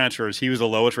all the transfers, he was the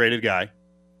lowest rated guy.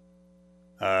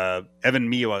 Evan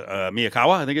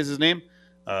Miyakawa, I think is his name,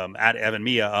 at Evan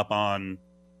Mia up on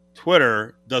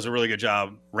Twitter, does a really good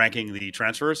job ranking the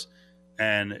transfers.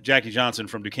 And Jackie Johnson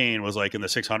from Duquesne was like in the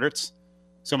 600s.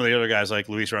 Some of the other guys like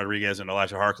Luis Rodriguez and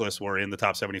Elijah Harkless were in the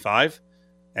top 75.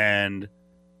 And,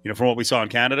 from what we saw in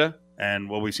Canada and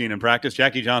what we've seen in practice,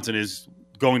 Jackie Johnson is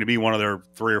going to be one of their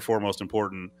 3 or 4 most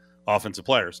important offensive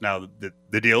players. Now,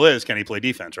 the deal is, can he play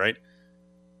defense, right?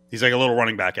 He's like a little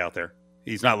running back out there.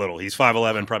 He's not little. He's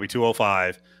 5'11", probably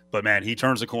 205. But, man, he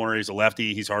turns the corner. He's a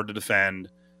lefty. He's hard to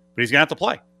defend. But he's going to have to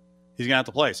play. He's going to have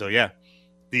to play. So, yeah,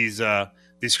 these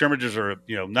scrimmages are,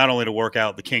 not only to work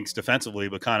out the kinks defensively,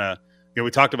 but kind of,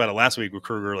 we talked about it last week with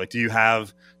Kruger. Like, do you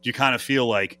kind of feel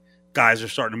like guys are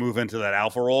starting to move into that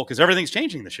alpha role? Because everything's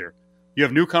changing this year. You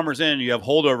have newcomers in. You have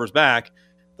holdovers back.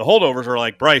 The holdovers are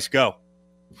like, Bryce, go.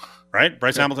 Right?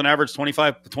 Bryce Hamilton averaged 23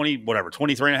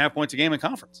 and a half points a game in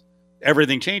conference.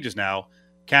 Everything changes now.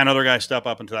 Can other guys step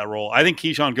up into that role? I think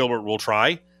Keyshawn Gilbert will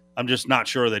try. I'm just not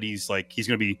sure that he's going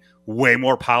to be way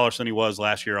more polished than he was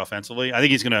last year offensively. I think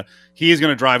he is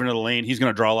going to drive into the lane. He's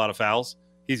going to draw a lot of fouls.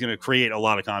 He's going to create a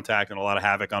lot of contact and a lot of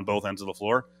havoc on both ends of the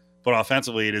floor. But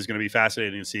offensively, it is going to be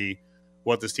fascinating to see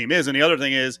what this team is. And the other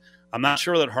thing is, I'm not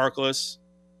sure that Harkless,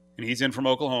 and he's in from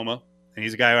Oklahoma, and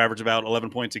he's a guy who averaged about 11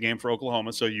 points a game for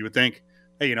Oklahoma. So you would think,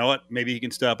 hey, you know what? Maybe he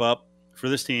can step up for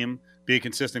this team, be a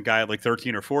consistent guy at like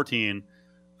 13 or 14.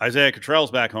 Isaiah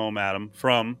Cottrell's back home, Adam,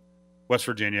 from West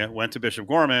Virginia, went to Bishop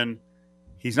Gorman.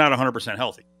 He's not 100%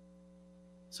 healthy.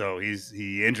 So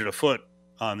he injured a foot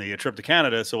on the trip to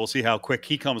Canada, so we'll see how quick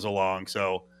he comes along.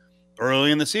 So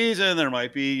early in the season, there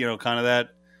might be, kind of that,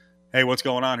 hey, what's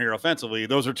going on here offensively?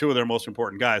 Those are 2 of their most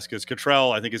important guys, because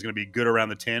Cottrell, I think, is going to be good around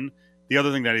the 10. The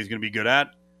other thing that he's going to be good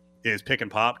at is pick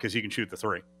and pop, because he can shoot the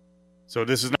 3. So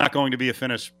this is not going to be a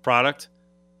finished product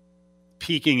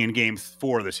peaking in game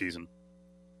 4 of the season.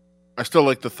 I still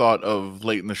like the thought of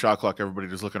late in the shot clock, everybody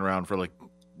just looking around for like,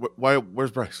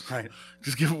 where's Bryce? Right.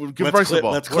 Just give Bryce the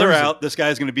ball. Let's clear out. This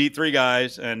guy's going to beat 3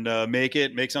 guys and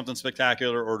make something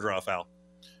spectacular or draw a foul.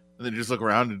 And then you just look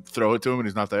around and throw it to him, and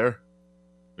he's not there.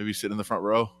 Maybe he's sitting in the front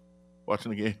row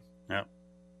watching the game. Yeah.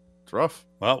 It's rough.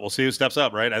 Well, we'll see who steps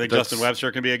up, right? I think Justin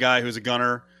Webster can be a guy who's a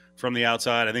gunner from the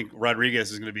outside. I think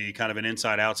Rodriguez is going to be kind of an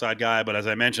inside-outside guy. But as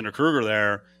I mentioned to Kruger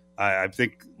there, I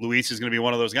think Luis is going to be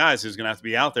one of those guys who's going to have to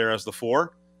be out there as the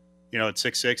 4, at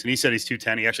 6'6". And he said he's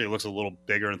 210. He actually looks a little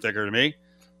bigger and thicker to me.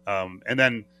 And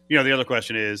then, the other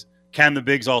question is, can the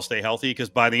bigs all stay healthy? Because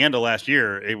by the end of last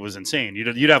year, it was insane.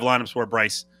 You'd have lineups where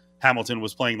Bryce Hamilton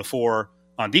was playing the 4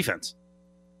 on defense.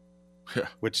 Yeah.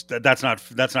 Which that's not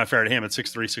fair to him at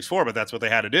 6'3", 6'4", but that's what they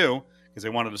had to do because they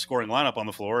wanted a scoring lineup on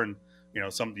the floor. And,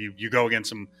 you go against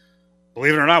some,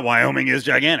 believe it or not, Wyoming is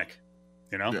gigantic.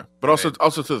 Yeah. But also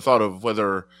to the thought of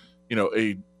whether,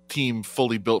 a team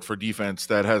fully built for defense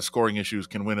that has scoring issues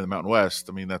can win in the Mountain West.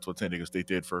 I mean, that's what San Diego State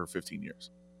did for 15 years.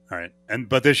 All right.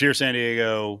 But this year San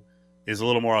Diego is a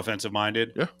little more offensive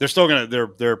minded. Yeah. They're still going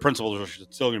to, their principles are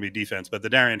still going to be defense, but the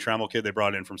Darian Trammell kid they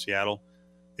brought in from Seattle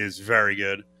is very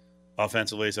good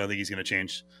offensively. So I think he's going to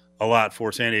change a lot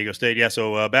for San Diego State. Yeah.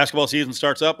 So basketball season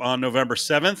starts up on November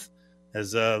 7th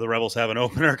as the Rebels have an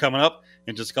opener coming up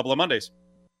in just a couple of Mondays.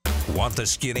 Want the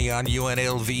skinny on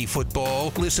UNLV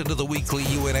football? Listen to the weekly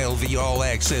UNLV All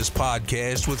Access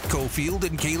podcast with Cofield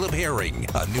and Caleb Herring.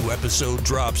 A new episode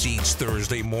drops each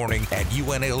Thursday morning at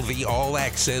UNLV All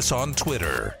Access on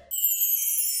Twitter.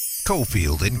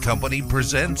 Cofield and Company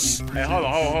presents Hey, hold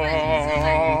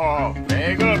on.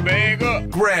 Bag up.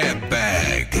 Grab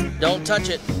Bag. Don't touch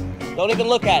it. Don't even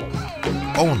look at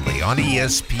it. Only on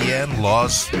ESPN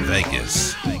Las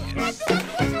Vegas.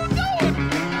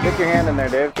 Put your hand in there,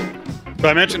 Dave. So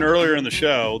I mentioned earlier in the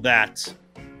show that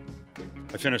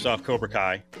I finished off Cobra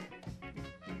Kai.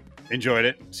 Enjoyed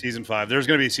it. Season 5. There's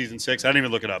going to be season 6. I didn't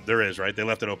even look it up. There is, right? They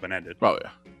left it open-ended. Oh, yeah.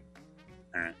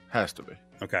 All right. Has to be.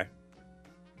 Okay.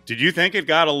 Did you think it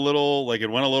got a little, like it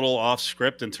went a little off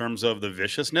script in terms of the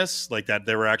viciousness? Like that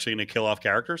they were actually going to kill off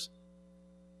characters?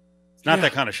 It's not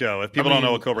that kind of show. If people don't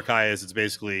know what Cobra Kai is, it's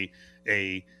basically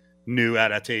a new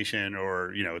adaptation,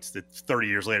 or it's 30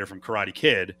 years later from Karate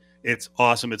Kid. It's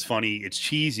awesome. It's funny. It's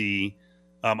cheesy.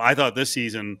 I thought this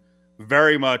season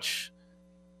very much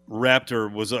repped, or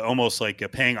was almost like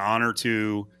paying honor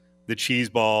to the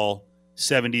cheeseball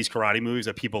 70s karate movies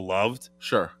that people loved.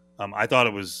 Sure. I thought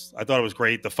it was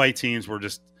great. The fight scenes were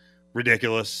just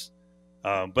ridiculous.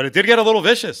 But it did get a little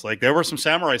vicious. Like, there were some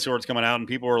samurai swords coming out and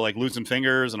people were like losing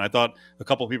fingers. And I thought a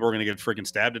couple people were going to get freaking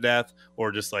stabbed to death,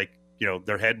 or just like,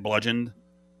 their head bludgeoned.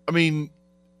 I mean,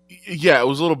 yeah, it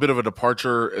was a little bit of a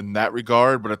departure in that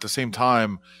regard. But at the same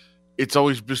time, it's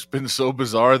always just been so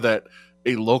bizarre that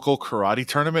a local karate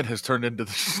tournament has turned into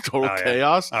this total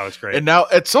chaos. Oh, it's great. And now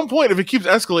at some point, if it keeps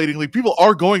escalating, like, people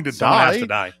are going to Someone die. has to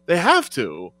die. They have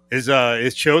to.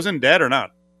 Is Chosen dead or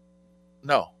not?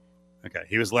 No. Okay.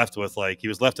 He was left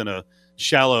in a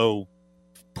shallow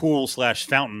pool /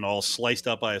 fountain, all sliced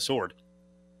up by a sword.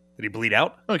 Did he bleed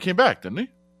out? No, he came back, didn't he?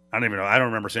 I don't even know. I don't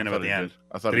remember seeing him at the end.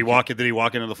 Did he walk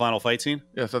into the final fight scene?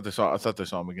 Yeah, I thought they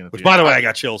saw him again. Which, by the way, I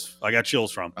got chills. I got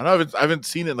chills from. I know. I haven't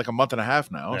seen it in like a month and a half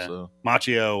now. Yeah. So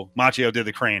Machio did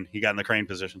the crane. He got in the crane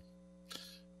position,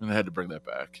 and they had to bring that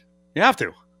back. You have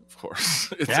to, of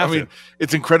course.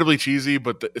 It's incredibly cheesy,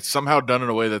 but it's somehow done in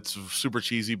a way that's super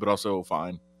cheesy, but also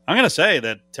fine. I'm gonna say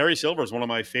that Terry Silver is one of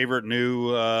my favorite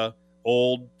new,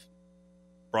 old,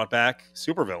 brought back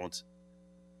supervillains.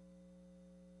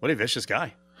 What a vicious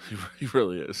guy. He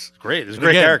really is. Great. He's a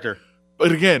great character.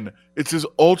 But again, it's this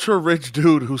ultra rich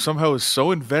dude who somehow is so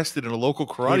invested in a local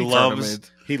karate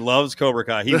tournament. He loves Cobra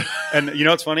Kai. And you know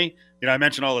what's funny? I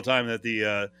mention all the time that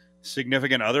the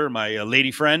significant other, my lady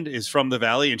friend, is from the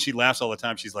Valley, and she laughs all the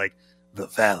time. She's like, the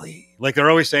Valley. Like, they're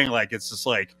always saying, like, it's this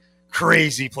like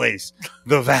crazy place,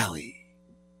 the Valley.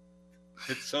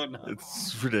 It's so nuts.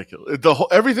 It's ridiculous.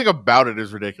 Everything about it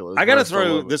is ridiculous. I got to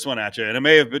throw this one at you, and it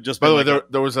may have just. By the way,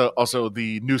 there was also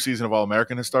the new season of All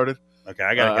American has started. Okay,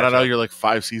 I got. I don't know. You're like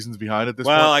 5 seasons behind at this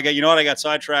point. Well, I got. You know what? I got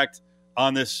sidetracked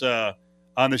on this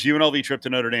UNLV trip to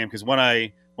Notre Dame, because when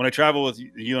I travel with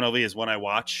UNLV is when I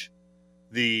watch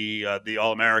the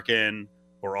All American,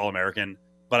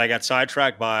 but I got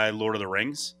sidetracked by Lord of the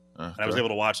Rings, and I was able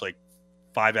to watch like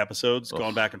 5 episodes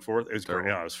going back and forth. It was great.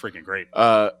 It was freaking great.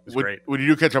 It was great. When you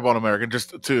do catch up on American,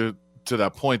 just to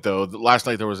that point though, last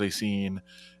night there was a scene,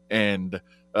 and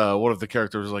one of the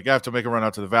characters was like, "I have to make a run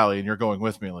out to the Valley, and you're going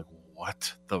with me." I'm like,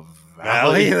 what? The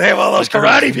Valley? They have all those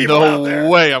karate people out there. No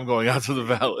way I'm going out to the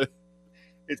Valley.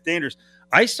 It's dangerous.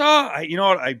 I saw. You know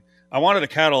what? I wanted to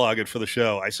catalog it for the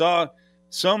show. I saw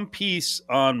some piece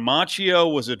on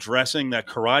Machio was addressing that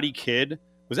Karate Kid.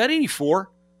 Was that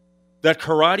 84? That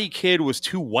Karate Kid was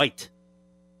too white.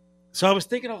 So I was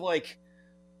thinking of like,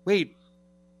 wait,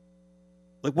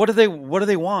 like what do they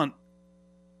want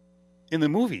in the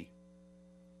movie?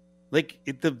 Like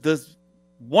the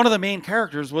one of the main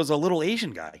characters was a little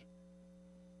Asian guy.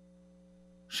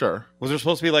 Sure. Was there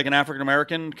supposed to be like an African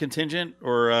American contingent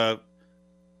or a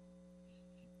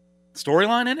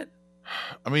storyline in it?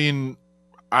 I mean,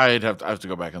 I have to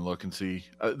go back and look and see.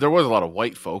 There was a lot of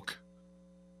white folk,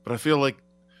 but I feel like,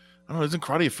 I don't know, isn't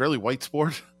karate a fairly white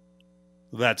sport?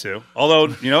 That too. Although,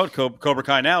 Cobra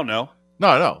Kai now, no.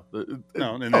 No.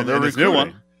 They're recruiting. New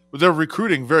one. They're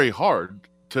recruiting very hard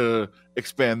to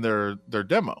expand their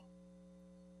demo.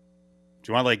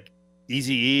 Do you want like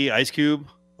Eazy-E, Ice Cube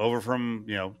over from,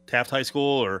 Taft High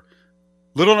School? Or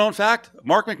little known fact,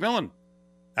 Mark McMillan,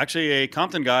 actually a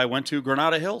Compton guy, went to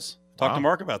Granada Hills. Talked to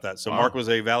Mark about that. So Mark was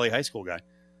a Valley High School guy.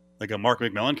 Like a Mark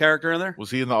McMillan character in there. Was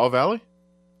he in the All Valley?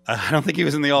 I don't think he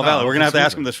was in the All Valley. We're gonna have to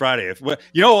ask him this Friday.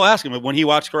 We'll ask him when he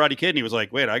watched Karate Kid and he was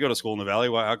like, "Wait, I go to school in the Valley.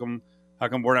 How come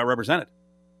we're not represented?"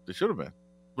 They should have been.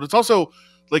 But it's also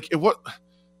like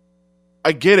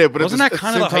I get it, but wasn't that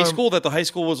kind of the high school that the high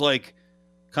school was like,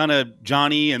 kind of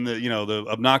Johnny and the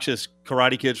obnoxious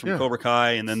karate kids from Cobra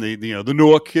Kai, and then the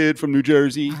Newark kid from New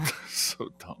Jersey, so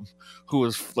dumb, who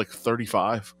was like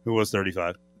 35. Who was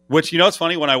 35? Which it's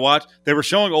funny, when I watched, they were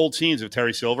showing old scenes of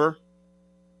Terry Silver.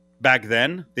 Back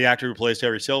then, the actor who plays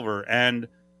Terry Silver and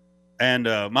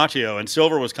Machio, and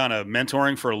Silver was kind of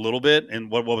mentoring for a little bit. And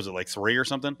what was it, like 3 or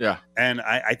something? Yeah. And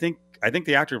I think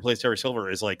the actor who plays Terry Silver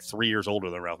is like 3 years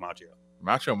older than Ralph Macchio.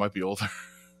 Machio might be older.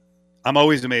 I'm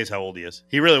always amazed how old he is.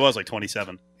 He really was like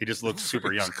 27. He just looks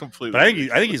super young. Completely. But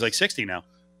I think he's like 60 now.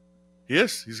 He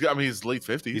is. He's late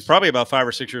 50s. He's probably about 5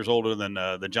 or 6 years older than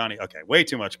Johnny. Okay, way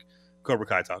too much Cobra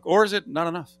Kai talk. Or is it not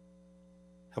enough?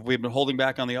 Have we been holding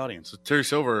back on the audience? So Terry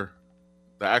Silver,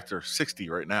 the actor, 60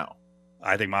 right now.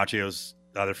 I think Machio's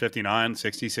either 59,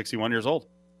 60, 61 years old.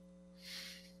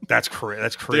 That's crazy.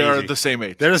 They are the same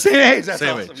age. They're the same age. That's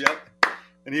same awesome. age. Yep.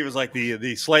 And he was like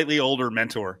the slightly older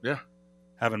mentor. Yeah.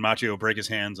 Having Macchio break his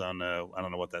hands on, I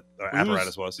don't know what that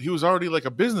apparatus was. He was already like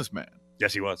a businessman.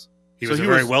 Yes, he was. He So was a he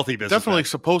very was wealthy businessman. Definitely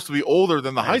supposed to be older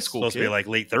than the high He's school supposed kid. to be like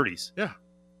late 30s. Yeah.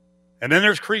 And then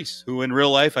there's Kreese, who in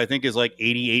real life I think is like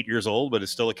 88 years old, but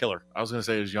is still a killer. I was going to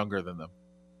say he's younger than them.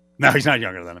 No, he's not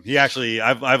younger than him. He actually,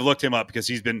 I've looked him up because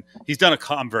he's done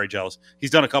I'm very jealous. He's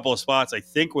done a couple of spots, I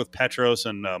think, with Petros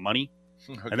and Money.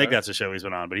 Okay. I think that's the show he's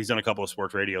been on, but he's done a couple of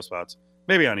sports radio spots,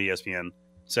 maybe on ESPN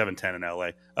 710 in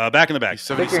LA. Back in the back.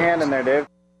 Stick your hand in there, Dave.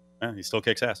 Yeah, he still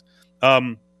kicks ass.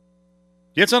 You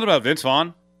had something about Vince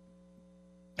Vaughn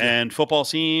and football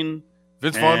scene,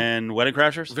 Vince Vaughn and Wedding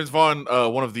Crashers. Vince Vaughn,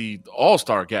 one of the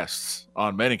all-star guests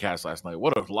on Manningcast last night.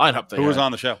 What a lineup they Who was had.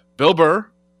 on the show? Bill Burr,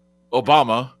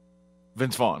 Obama,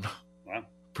 Vince Vaughn. Wow.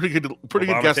 Pretty good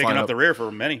Obama guest taking lineup. up the rear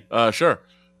for many. Sure.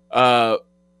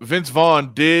 Vince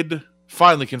Vaughn did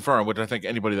finally confirm, which I think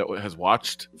anybody that has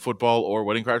watched football or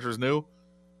Wedding Crashers knew,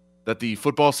 that the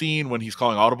football scene when he's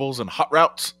calling audibles and hot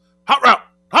route,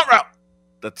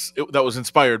 that was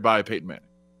inspired by Peyton Manning.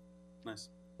 Nice.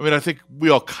 I mean, I think we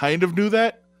all kind of knew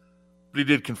that, but he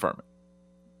did confirm it.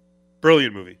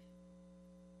 Brilliant movie.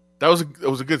 It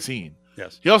was a good scene.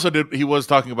 Yes. He also did. He was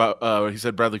talking about. He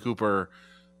said Bradley Cooper.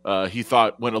 He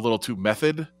thought went a little too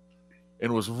method,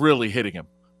 and was really hitting him,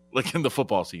 like in the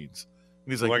football scenes.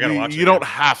 And he's like, I gotta watch you it, don't yeah.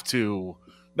 have to.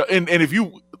 No, and if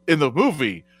you in the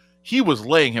movie, he was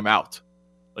laying him out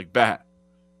like bad.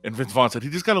 And Vince Vaughn said he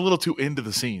just got a little too into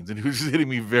the scenes, and he was just hitting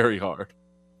me very hard.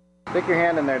 Stick your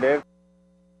hand in there, Dave.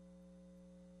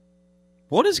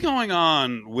 What is going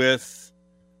on with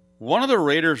one of the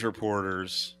Raiders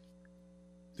reporters,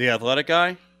 the athletic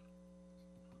guy,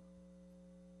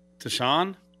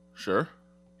 Tashawn? Sure.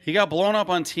 He got blown up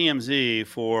on TMZ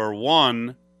for,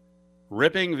 one,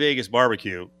 ripping Vegas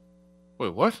barbecue.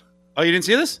 Wait, what? Oh, you didn't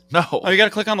see this? No. Oh, you got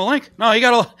to click on the link. No,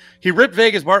 he ripped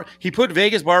Vegas he put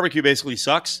Vegas barbecue basically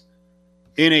sucks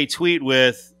in a tweet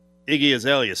with Iggy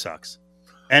Azalea sucks.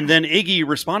 And then Iggy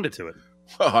responded to it.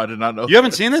 Oh, I did not know. You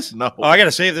haven't seen this? No. Oh, I got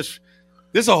to save this.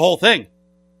 This is a whole thing.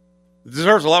 It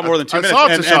deserves a lot more than 2 I minutes. saw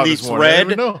And Tashawn the this morning. I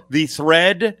didn't even know. the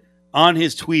thread on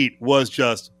his tweet was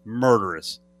just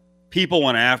murderous. People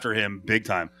went after him big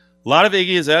time. A lot of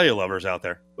Iggy Azalea lovers out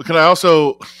there. Can I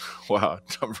also, wow,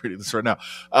 I'm reading this right now.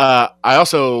 I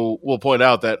also will point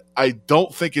out that I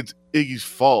don't think it's Iggy's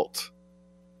fault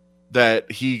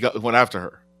that he went after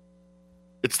her.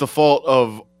 It's the fault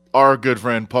of our good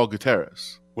friend Paul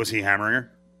Gutierrez. Was he hammering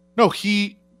her? No,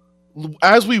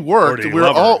 as we worked, we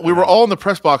were all in the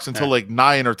press box until like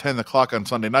 9 or 10 o'clock on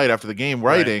Sunday night after the game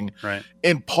writing. Right.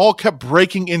 And Paul kept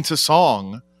breaking into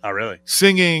song. Oh, really?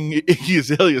 Singing Iggy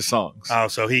Azalea songs. Oh,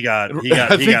 so he got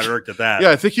irked at that.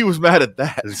 Yeah, I think he was mad at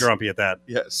that. He's grumpy at that.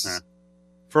 Yes. Yeah.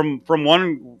 From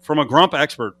a grump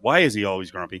expert, why is he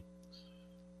always grumpy?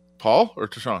 Paul or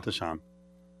Tashawn? Tashawn.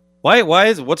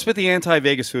 What's with the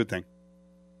anti-Vegas food thing?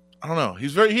 I don't know. He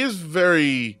is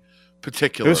very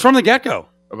particular. It was from the get-go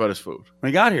about his food when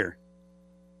he got here.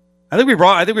 I think we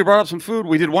brought up some food.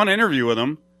 We did one interview with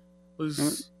him.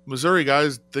 Missouri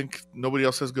guys think nobody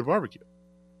else has good barbecue.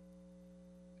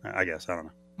 I guess. I don't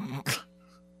know.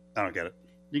 I don't get it.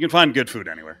 You can find good food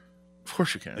anywhere. Of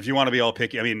course you can. If you want to be all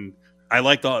picky. I mean, I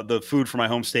like the food for my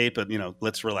home state, but,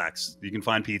 let's relax. You can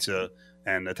find pizza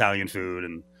and Italian food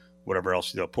and whatever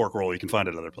else. Pork roll you can find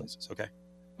at other places, okay?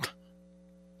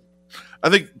 I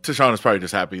think Tashawn is probably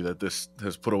just happy that this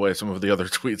has put away some of the other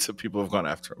tweets that people have gone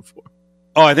after him for.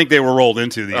 Oh, I think they were rolled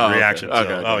into the reaction. Okay.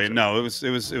 So, Gotcha. No, it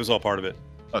was all part of it.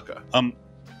 Okay.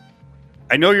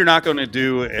 I know you're not going to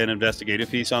do an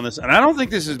investigative piece on this, and I don't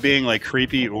think this is being like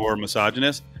creepy or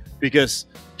misogynist because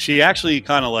she actually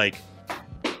kind of like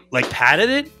patted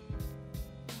it.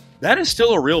 That is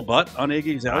still a real butt on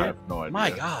Iggy Azalea. I have no idea.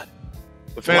 My God,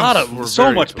 the fans were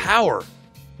so much power.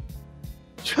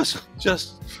 Just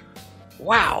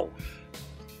wow.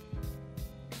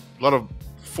 A lot of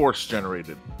force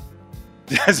generated.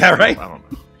 Is that right? I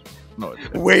don't know. No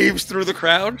idea. Waves through the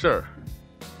crowd. Sure.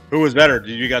 Who was better?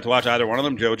 Did you got to watch either one of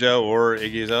them, JoJo or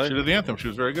Iggy Azalea? She did the anthem. She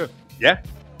was very good. Yeah.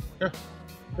 Yeah.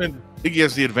 And Iggy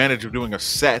has the advantage of doing a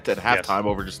set at halftime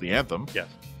over just the anthem. Yes.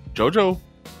 JoJo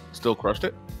still crushed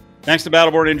it. Thanks to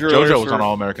Battleboard Injury JoJo was on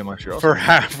All-American last year also.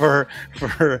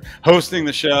 For hosting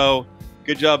the show.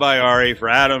 Good job by Ari. For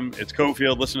Adam, it's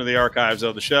Cofield. Listen to the archives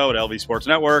of the show at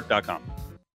lvsportsnetwork.com.